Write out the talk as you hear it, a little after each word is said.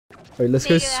Wait, let's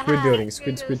go squid building.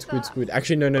 Squid.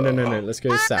 Actually, no. Let's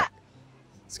go sack.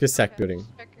 Let's go sack building.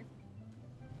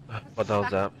 What the hell's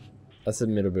that? That's the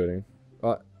middle building.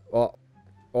 Oh,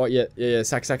 yeah.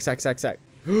 Sack. She's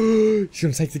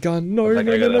gonna take the gun. No.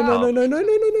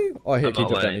 Oh, here,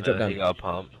 drop down. He got a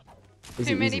pump.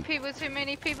 Too many people.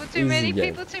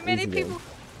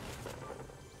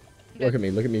 Look at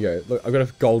me go. Look, I've got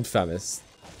a gold famished.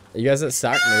 Are you guys at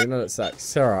sack? No, you're not at sack.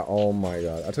 Sarah, oh my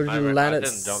god. I told you to land at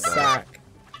sack.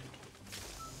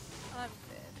 I'm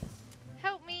dead.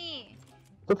 Help me!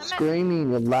 Stop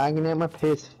screaming, you're lagging at my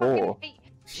PS4.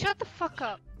 Shut the fuck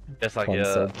up. Just like your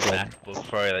MacBook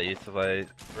Pro that used to play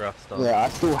Rust on. Yeah, I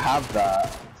still have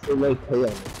that. Still OP on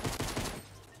it.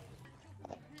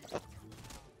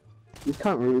 You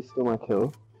can't really steal my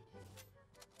kill.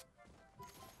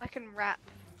 I can rap.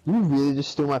 You really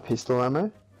just steal my pistol ammo?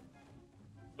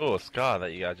 Oh, a scar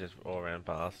that you guys just all ran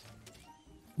past.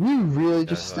 You really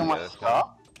just steal my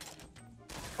scar?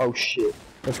 Oh shit.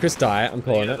 Watch Chris die, I'm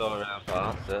calling it. All around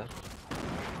past, yeah.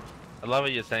 I love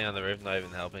what you're saying on the roof, not even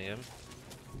helping him.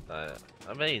 I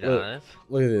mean, he does.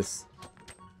 Look at this.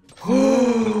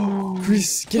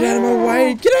 Chris, get out of my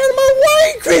way! Get out of my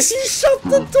way, Chris! You shut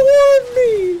the door on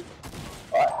me!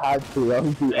 I had to, that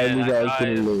was the only way I was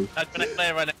gonna lose. That's gonna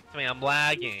clear right next to me, I'm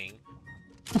lagging.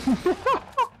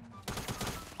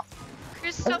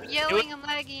 Chris, stop yelling, I'm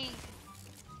lagging.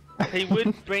 He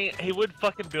would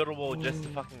fucking build a wall just to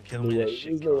fucking kill me.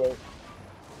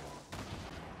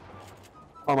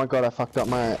 Oh my god, I fucked up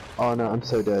my... Oh no, I'm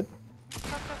so dead.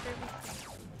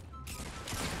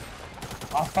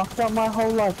 I fucked up my whole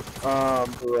life.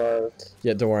 Bro.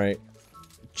 Yeah, don't worry.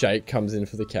 Jake comes in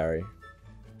for the carry.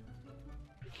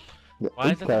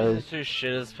 Why is there two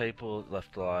shitters people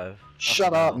left alive?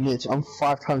 Shut up, Mitch. I'm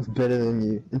 5 times better than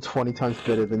you, and 20 times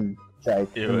better than Jake,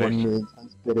 and 1 million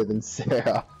times better than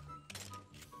Sarah.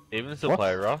 Even still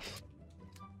play Ross?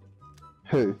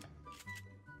 Who?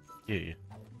 You.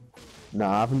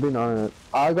 Nah, I haven't been on it.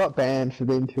 I got banned for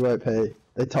being too OP.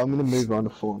 They told me to move on to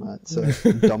Fortnite, so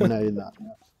I'm dominating that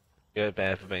now. You got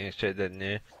banned for being a shit, didn't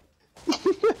you?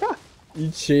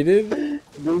 You cheated?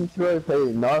 Being too OP.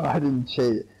 No, I didn't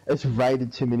cheat. It's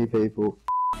raided too many people.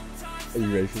 Are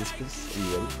you ready for this, Chris? Are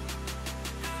you ready?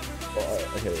 Oh,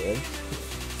 okay, ready?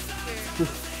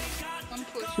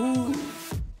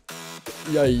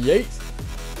 Yeah, yeet!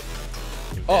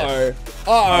 Uh-oh!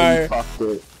 You fucked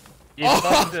it. You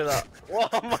fucked it up!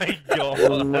 Oh my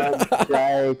god!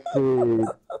 Jake, dude.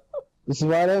 This is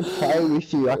why I don't play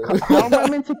with you. How am I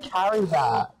meant to carry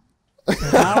that?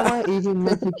 How am I even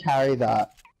meant to carry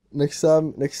that? Next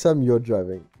time you're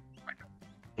driving.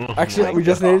 Actually, we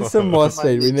just needed some more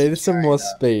speed. We needed some more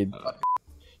speed.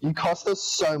 You cost us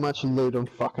so much loot on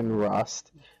fucking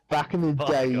Rust. Back in the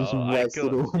day, you just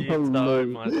wasted all the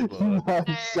loot. No,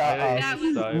 shut up.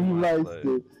 You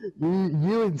wasted.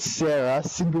 You and Sarah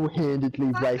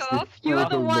single-handedly wasted all the loot. You're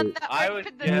the one that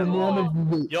opened the door.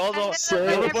 You're the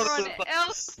everyone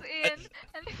else in.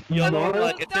 You're the one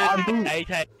like,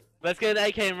 AK. Let's get an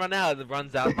AK and run out. It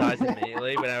runs out, dies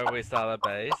immediately whenever we start our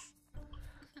base.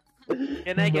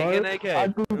 Get an AK, get an AK.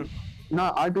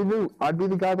 I'd be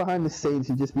the guy behind the scenes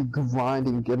who'd just be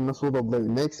grinding, getting us all the loot.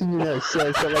 Next thing you know,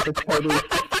 Sarah's got like a total...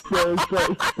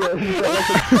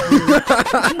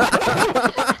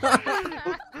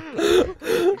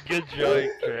 Good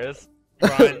joke, Chris.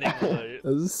 Grinding loot.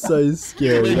 That was so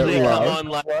scary.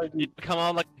 You come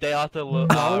on like day after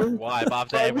wipe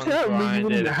after everyone's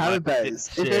grinded.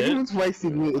 If everyone's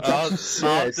wasting loot, it's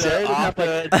actually Sarah. After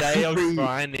a day of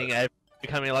grinding,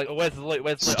 becoming like, where's the loot?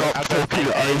 Where's the loot? I'll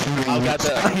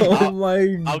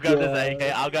grab this AK.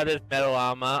 I'll grab this metal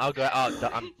armor.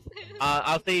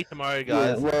 I'll see you tomorrow,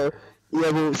 guys. Yeah,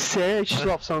 well, Sarah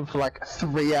drops on for like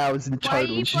 3 hours in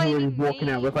total, and she's already walking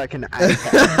out with like an AK.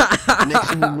 Next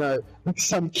thing you know, like,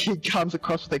 some kid comes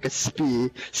across with like a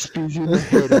spear, spears you in the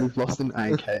head, and we've lost an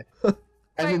AK.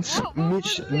 And then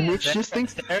Mitch just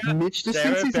thinks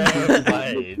he's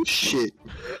a shit.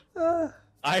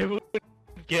 I would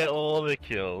get all the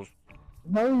kills.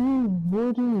 No, you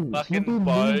wouldn't. Fucking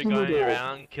bow going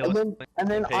around, killing. And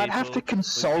then I'd have to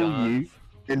console you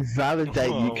and validate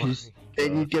you, because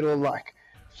then you get all like,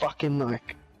 fucking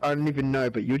like, I don't even know,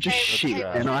 but you're just shit,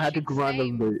 and I had to grind the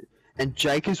loot. And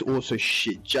Jake is also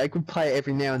shit. Jake would play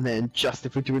every now and then, just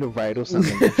if we're doing a raid or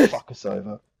something, and fuck us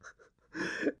over.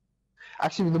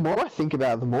 Actually, the more I think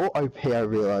about it, the more OP I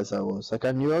realise I was. Like,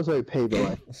 I knew I was OP, but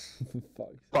like...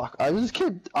 fuck, I just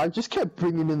kept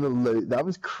bringing in the loot. That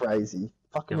was crazy.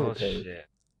 Fucking OP. Shit.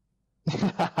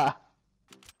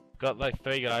 Got like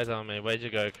 3 guys on me. Where'd you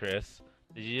go, Chris?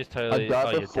 Did you just totally... I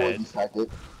died before you tagged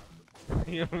it.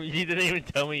 You didn't even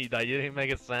tell me you died. You didn't even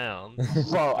make a sound.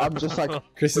 Well, I'm just like.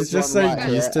 Chris is there's just one so right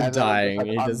used here, to and then I'm dying, just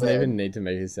he like, doesn't I'm even dead. need to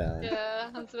make a sound. Yeah,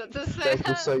 I was about to say They're just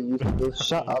that. so used to this.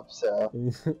 Shut up, Sarah.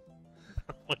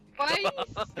 Why are you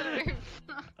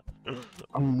so...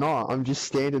 I'm not. I'm just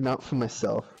standing up for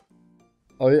myself.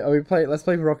 Are we play? Let's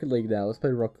play Rocket League now. Let's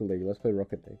play Rocket League. Let's play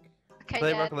Rocket League. Okay,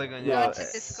 Play Dad. Rocket League on Go your into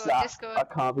Discord, I Discord.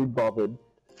 can't be bothered.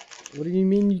 What do you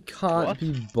mean you can't What?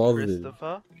 be bothered?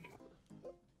 Christopher?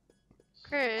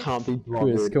 Can't Chris, be Chris,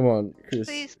 bothered. come on, Chris.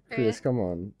 Please, Chris, Chris. come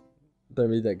on.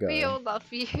 Don't be that guy. we all love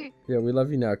you. Yeah, we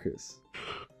love you now, Chris.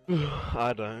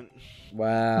 I don't.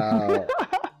 Wow.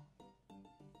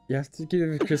 You have to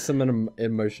give Chris some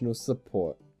emotional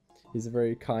support. He's a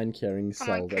very kind, caring Come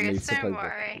soul on, that needs Chris, to play don't Rocket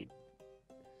worry. League.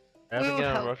 Have to We'll get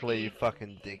on help Rocket League, you. you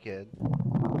fucking dickhead.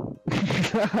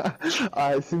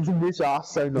 Alright, since Mitch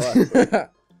asked so nice.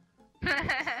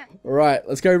 Right,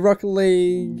 let's go Rocket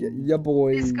League, ya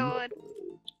boy. Discord.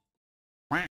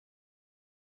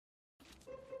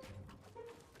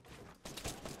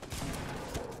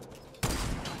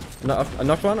 No, I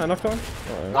knocked one. I knocked one.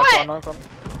 Uh-oh. What? Knock one.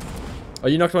 Oh,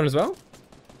 you knocked one as well?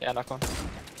 Yeah, knock one.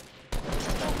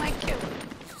 Oh my kill.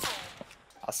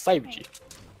 I saved you.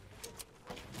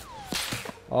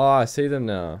 Oh, I see them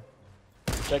now.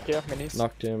 Check here, minis.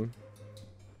 Knocked him.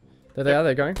 There they are.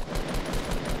 They're going.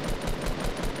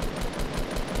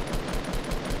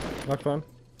 Knocked one.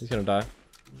 He's gonna die.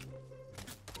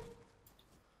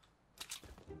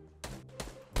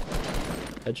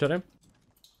 Headshot him.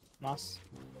 Nice.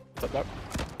 Flip up.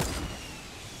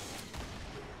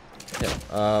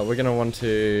 Yeah. We're gonna want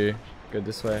to go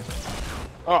this way.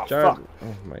 Oh, Jared. fuck.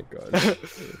 Oh my god.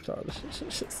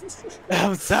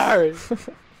 I'm sorry. Is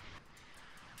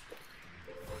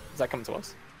that coming to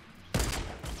us?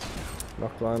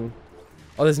 Knocked one.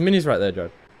 Oh, there's minis right there,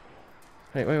 Jared.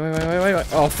 Wait.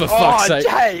 Oh, for fuck's sake.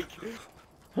 Jake!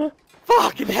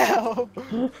 Fucking hell!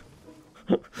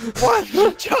 What's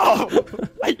the job?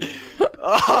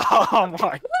 Oh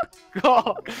my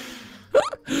god!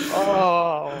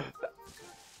 Oh.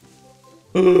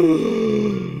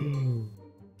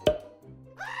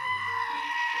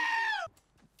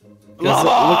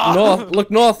 Guys, look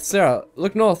north, Sarah.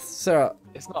 Look north, Sarah.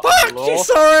 It's not Fuck, law. you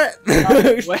saw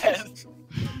it! West.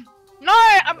 No,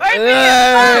 I'm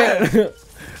opening it!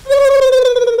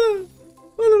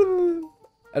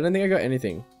 I don't think I got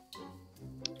anything.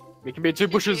 We can be two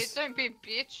bushes. Don't be a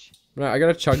bitch. No, I got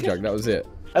a chug jug, that was it.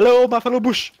 Hello, my fellow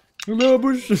bush. Hello,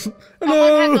 Bush. Someone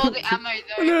Hello. has all the ammo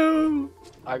though. Hello.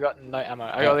 I got no ammo.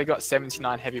 I only got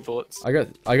 79 heavy bullets. I got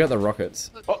the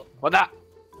rockets. Oh, what that?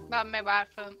 My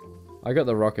weapon. I got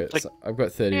the rockets. I've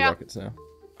got 30 Yeah. rockets now.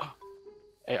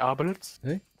 AR bullets?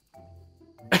 Hey?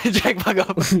 Jack, bug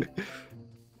up.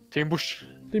 Team bush.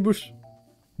 Team Bush.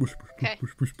 Bush. Okay.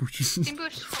 Bush. Team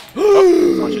bush.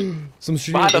 Some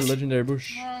shooting Behind at the us. legendary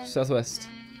bush. Southwest.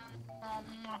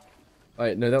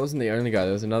 Wait, no, that wasn't the only guy.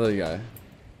 There was another guy.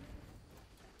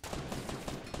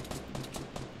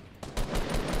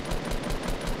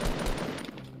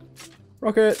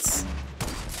 Rockets!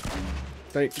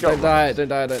 Don't die, don't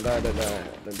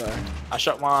die. I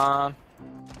shot one.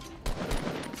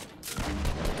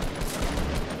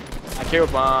 I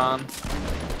killed one.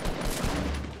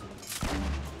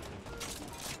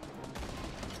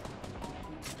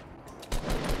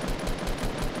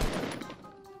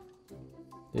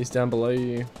 He's down below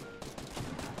you.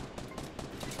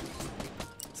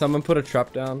 Someone put a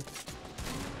trap down.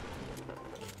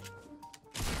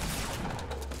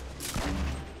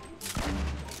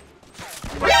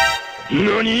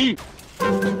 NANI?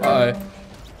 Uh-oh.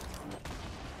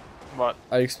 What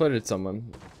I exploded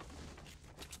someone.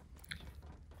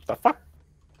 the fuck?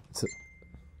 So-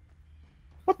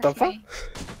 What the fuck?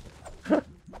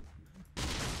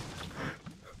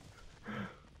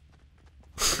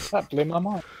 That blew my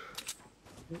mind.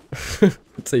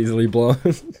 It's easily blown.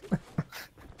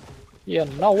 Yeah,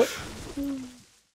 know it.